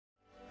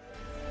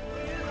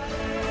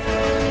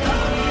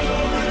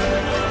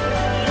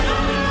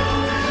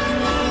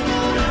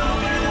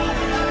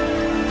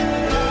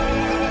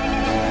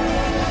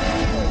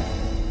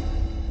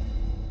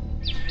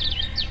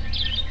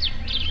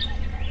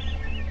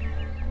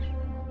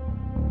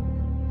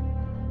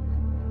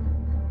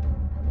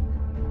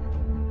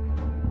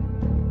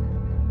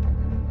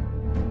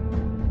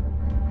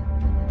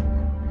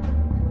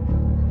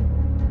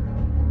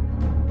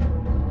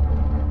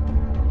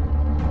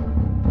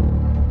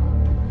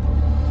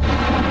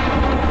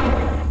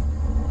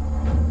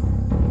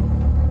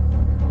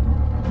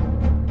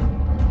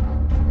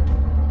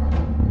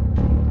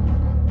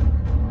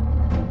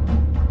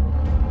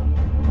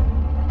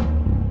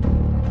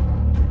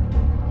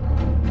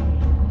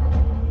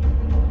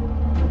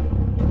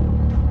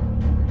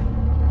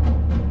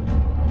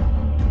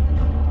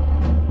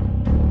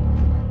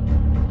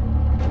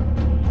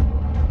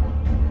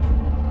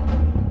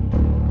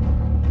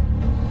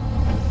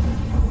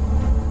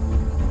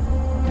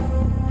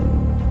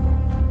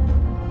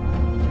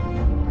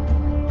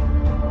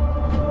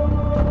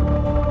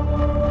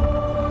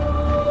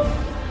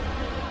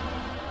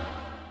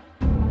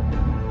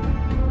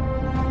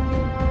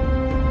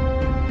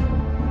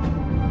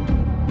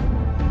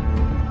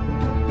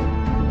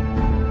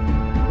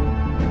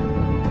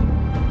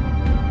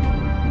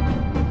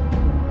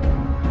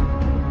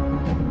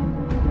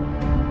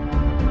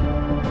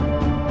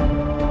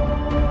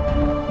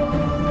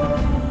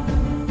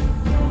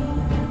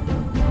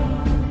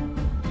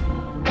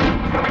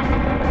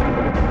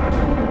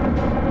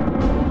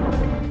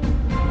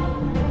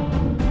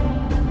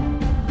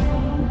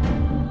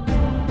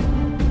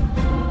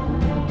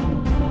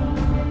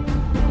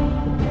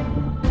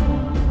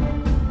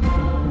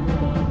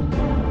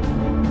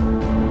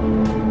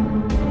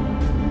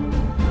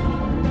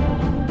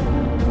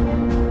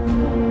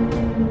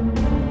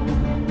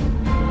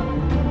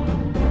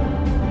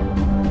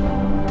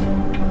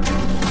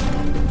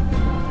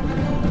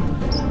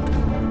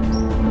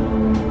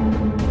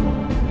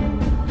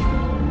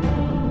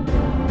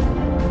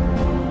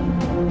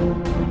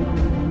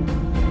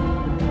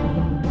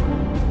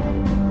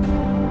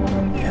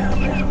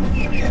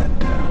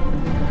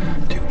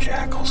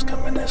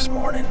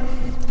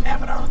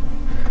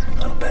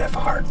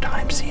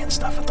keep seeing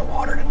stuff at the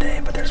water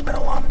today, but there's been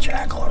a lot of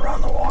jackal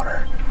around the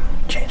water.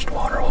 Changed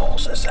water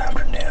holes this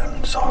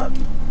afternoon, saw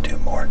 2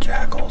 more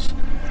jackals.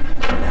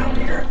 Now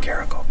here a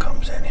caracal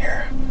comes in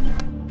here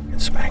and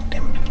smacked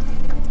him.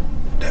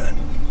 Done.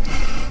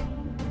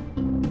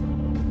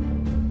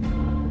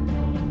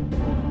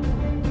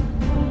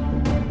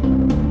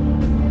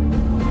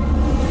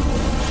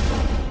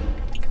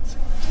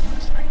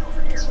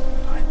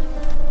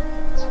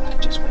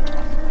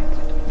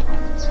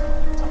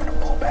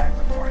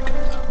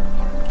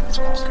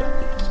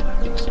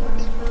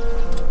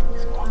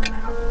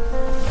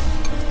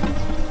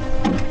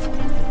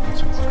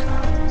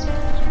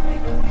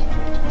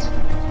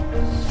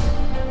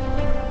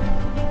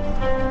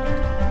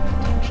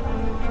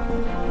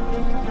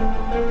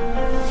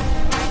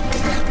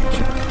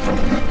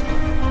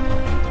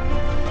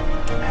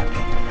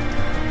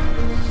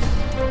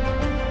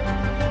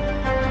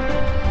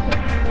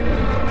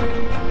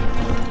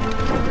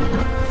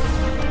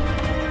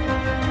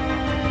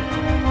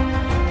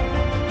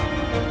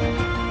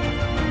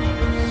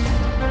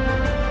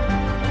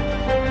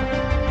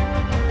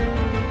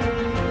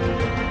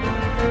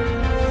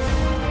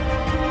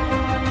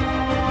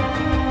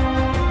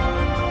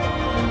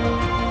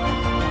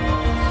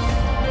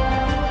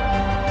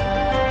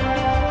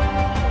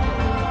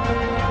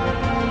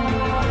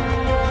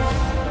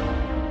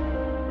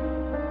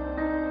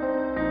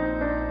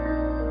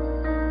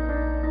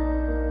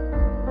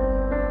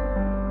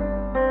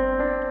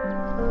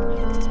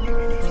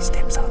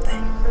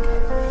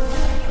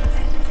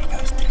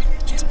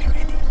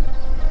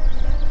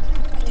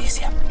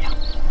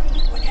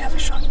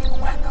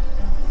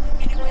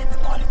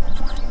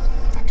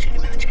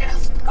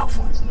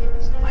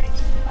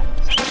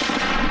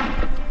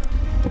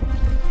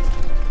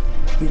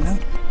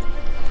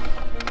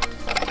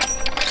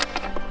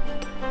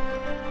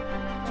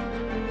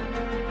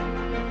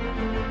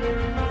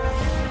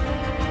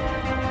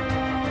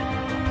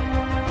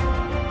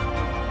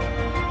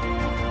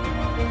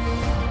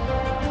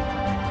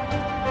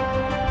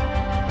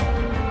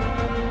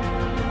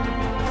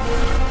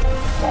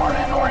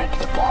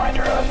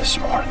 This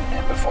morning,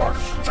 and before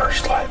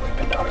first light, we've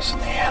been noticing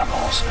the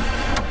animals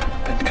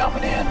been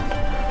coming in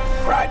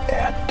right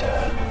at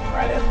the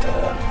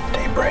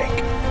daybreak.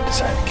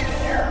 Decided to get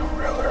in here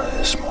real early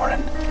this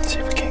morning. See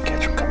if we can't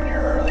catch them coming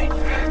here early.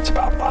 It's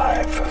about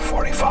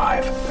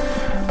 5:45,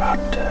 about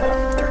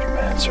 30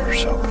 minutes or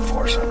so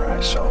before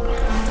sunrise. So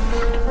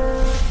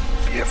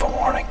beautiful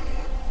morning.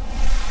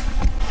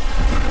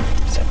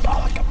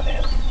 Symbolic coming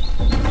in.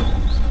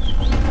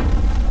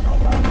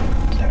 About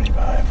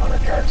 75,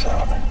 100 yards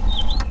out.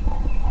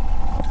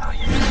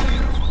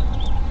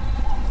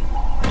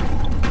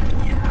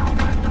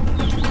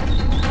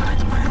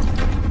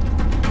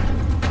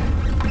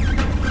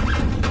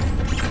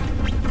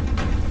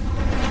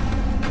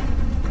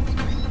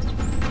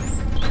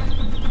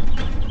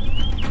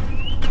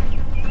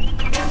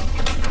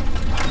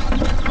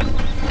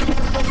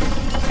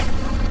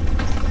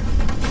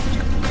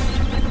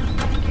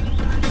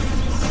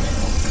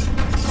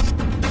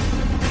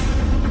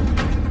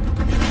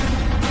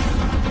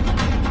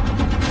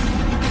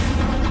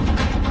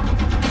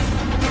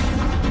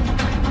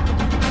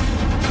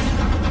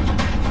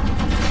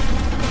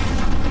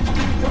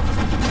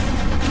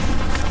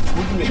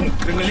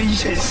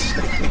 Releases.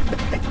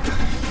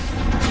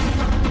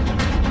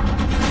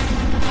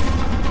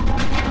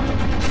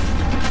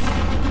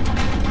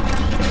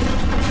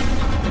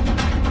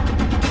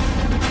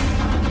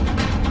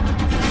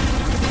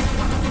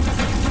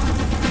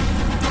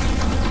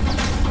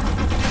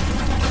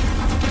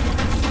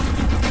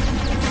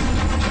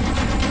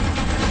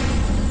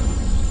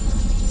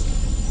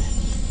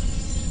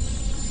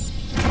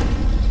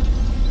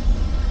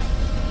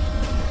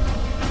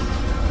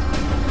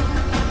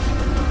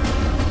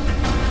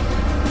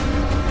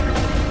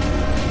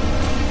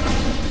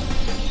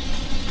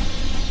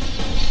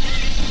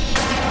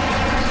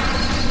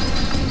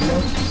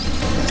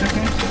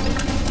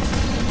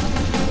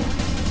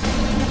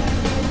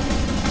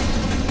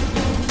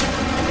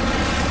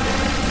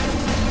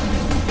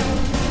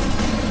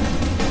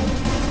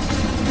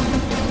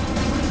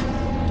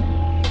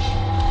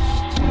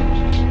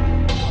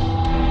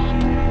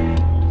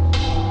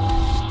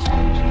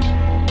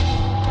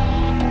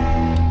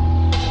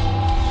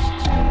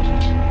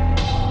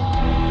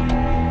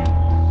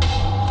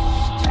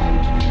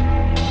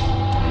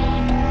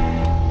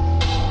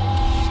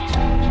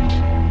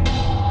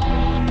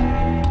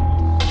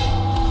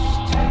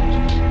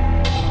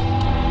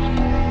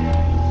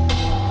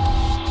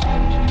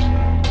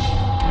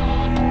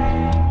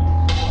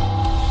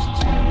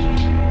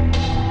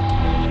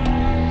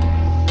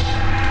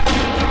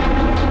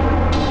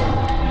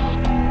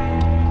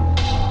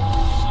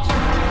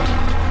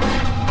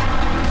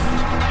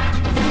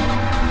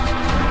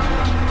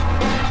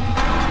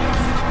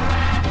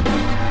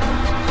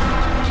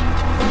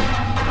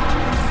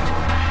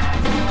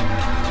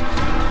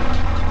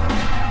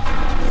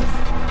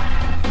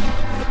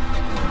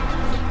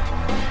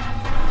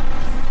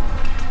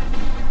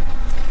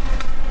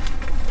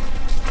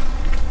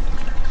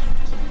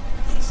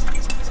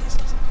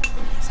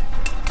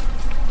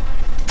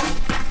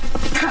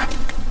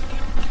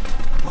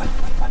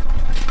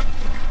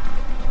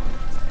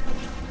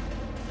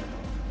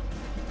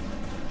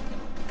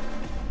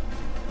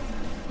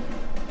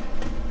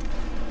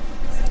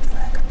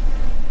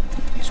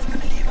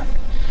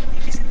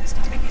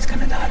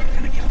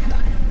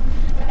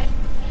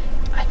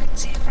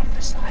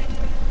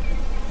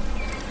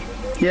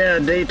 Yeah,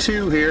 day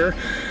 2 here.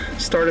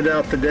 Started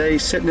out the day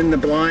sitting in the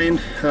blind.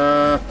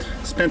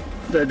 Spent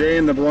the day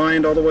in the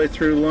blind all the way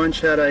through lunch.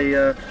 Had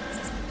a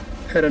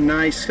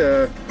nice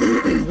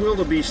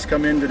wildebeest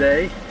come in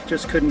today.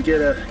 Just couldn't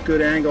get a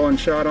good angle and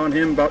shot on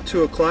him. About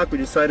 2 o'clock we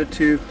decided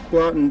to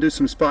go out and do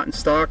some spot and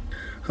stalk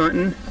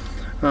hunting.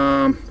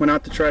 Went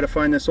out to try to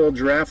find this old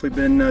giraffe we've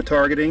been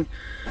targeting.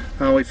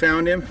 We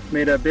found him,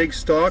 made a big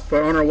stalk,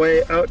 but on our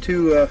way out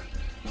to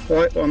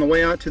on the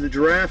way out to the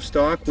giraffe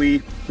stalk,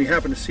 we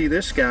happened to see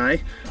this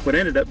guy, what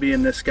ended up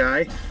being this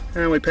guy,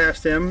 and we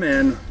passed him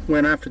and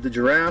went after the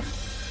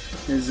giraffe.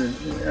 Is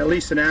at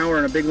least an hour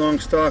and a big long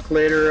stalk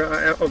later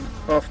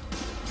off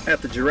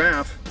at the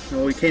giraffe.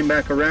 When we came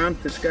back around,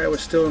 this guy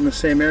was still in the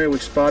same area. We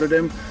spotted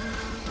him.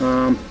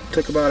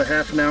 Took about a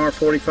half an hour,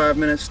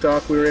 45-minute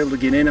stalk. We were able to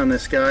get in on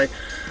this guy.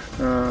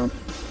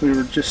 We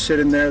were just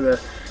sitting there.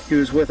 He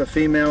was with a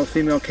female. The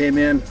female came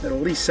in at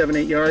least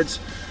 7-8 yards.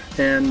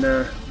 And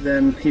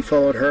then he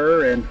followed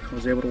her and I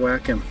was able to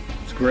whack him.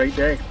 It's a great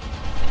day.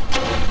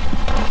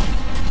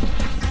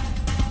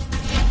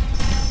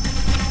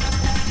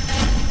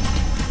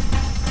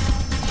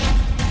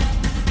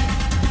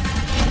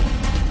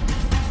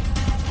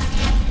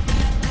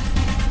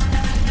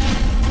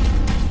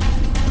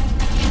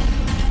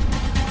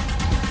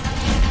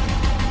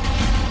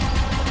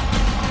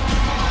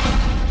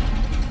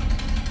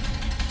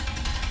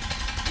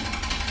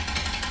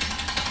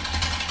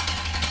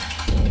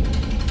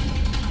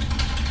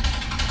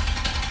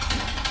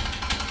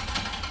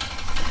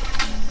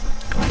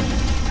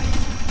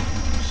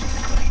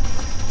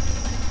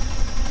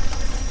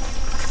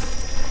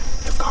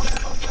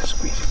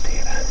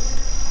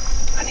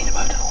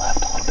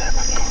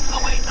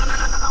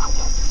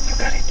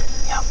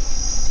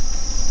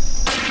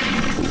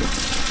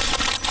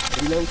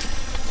 Reload. I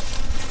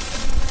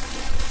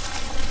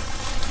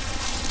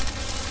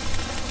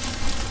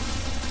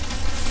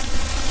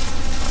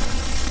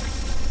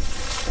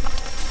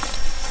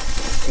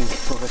think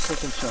for the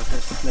second shot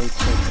that's the blade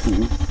set.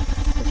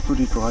 Let's put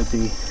it right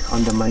there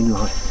on the main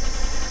line.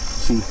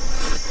 See.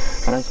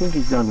 And I think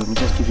he's done. We'll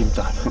just give him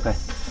time. Okay.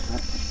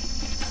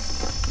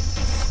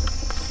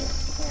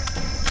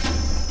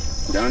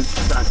 Done?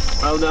 Done.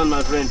 Well done,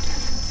 my friend.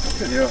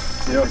 Yeah.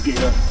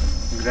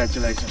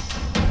 Congratulations.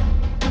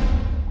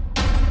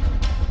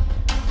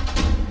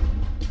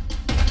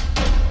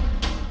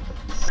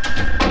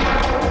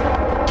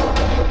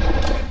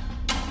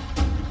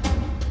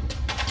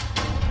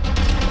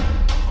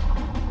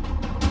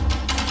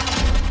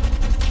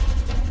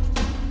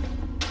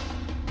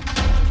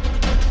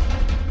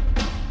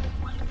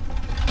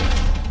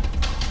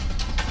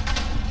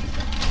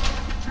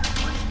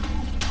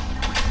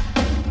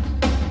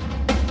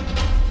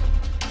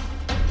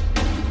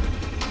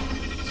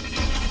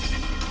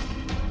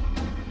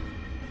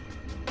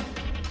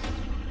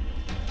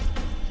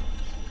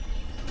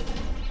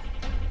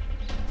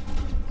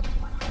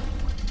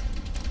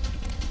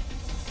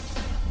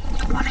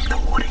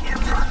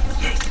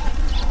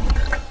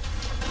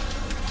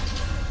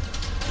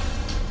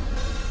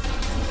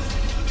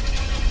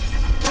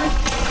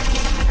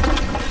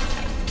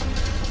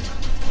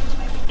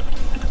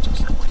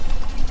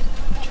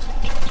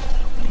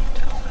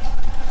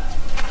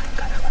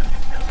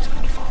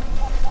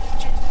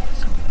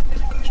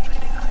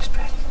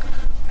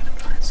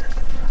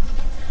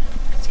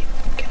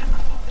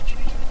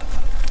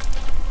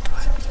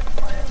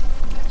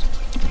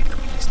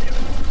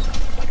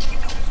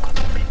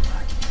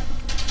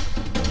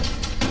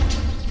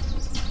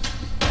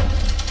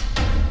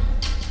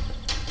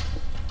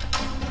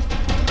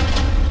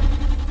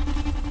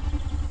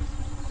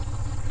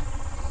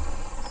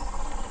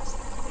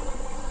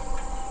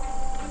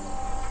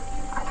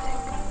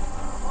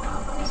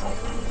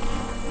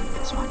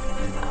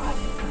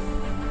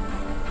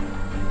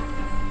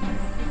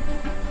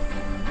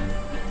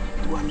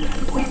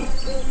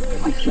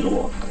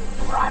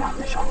 Right on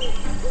the shoulder.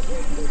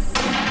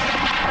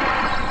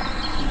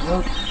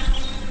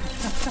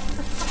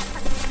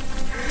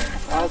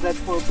 How's that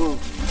poor bull?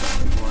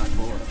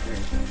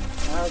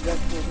 How's that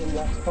poor little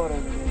last spot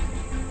over there?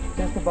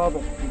 Just above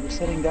it. We were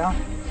sitting down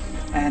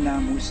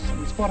and we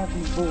spotted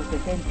these bulls. They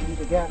came through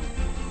the gap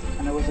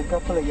and there was a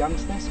couple of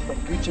youngsters but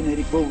good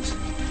genetic bulls.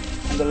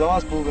 And the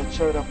last bull that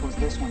showed up was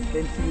this one. He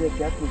came through the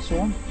gap, we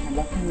saw him, and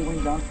luckily we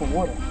went down for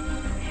water.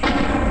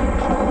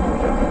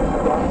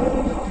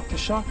 Took the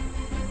shot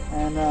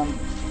and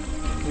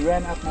we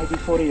ran up maybe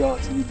 40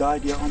 yards and he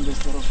died here on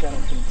this little cattle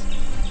fence.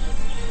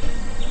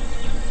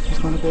 He's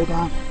going to go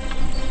down.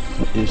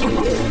 Yes,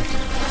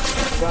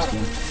 Got it.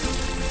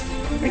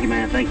 thank you,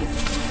 man. Thank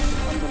you.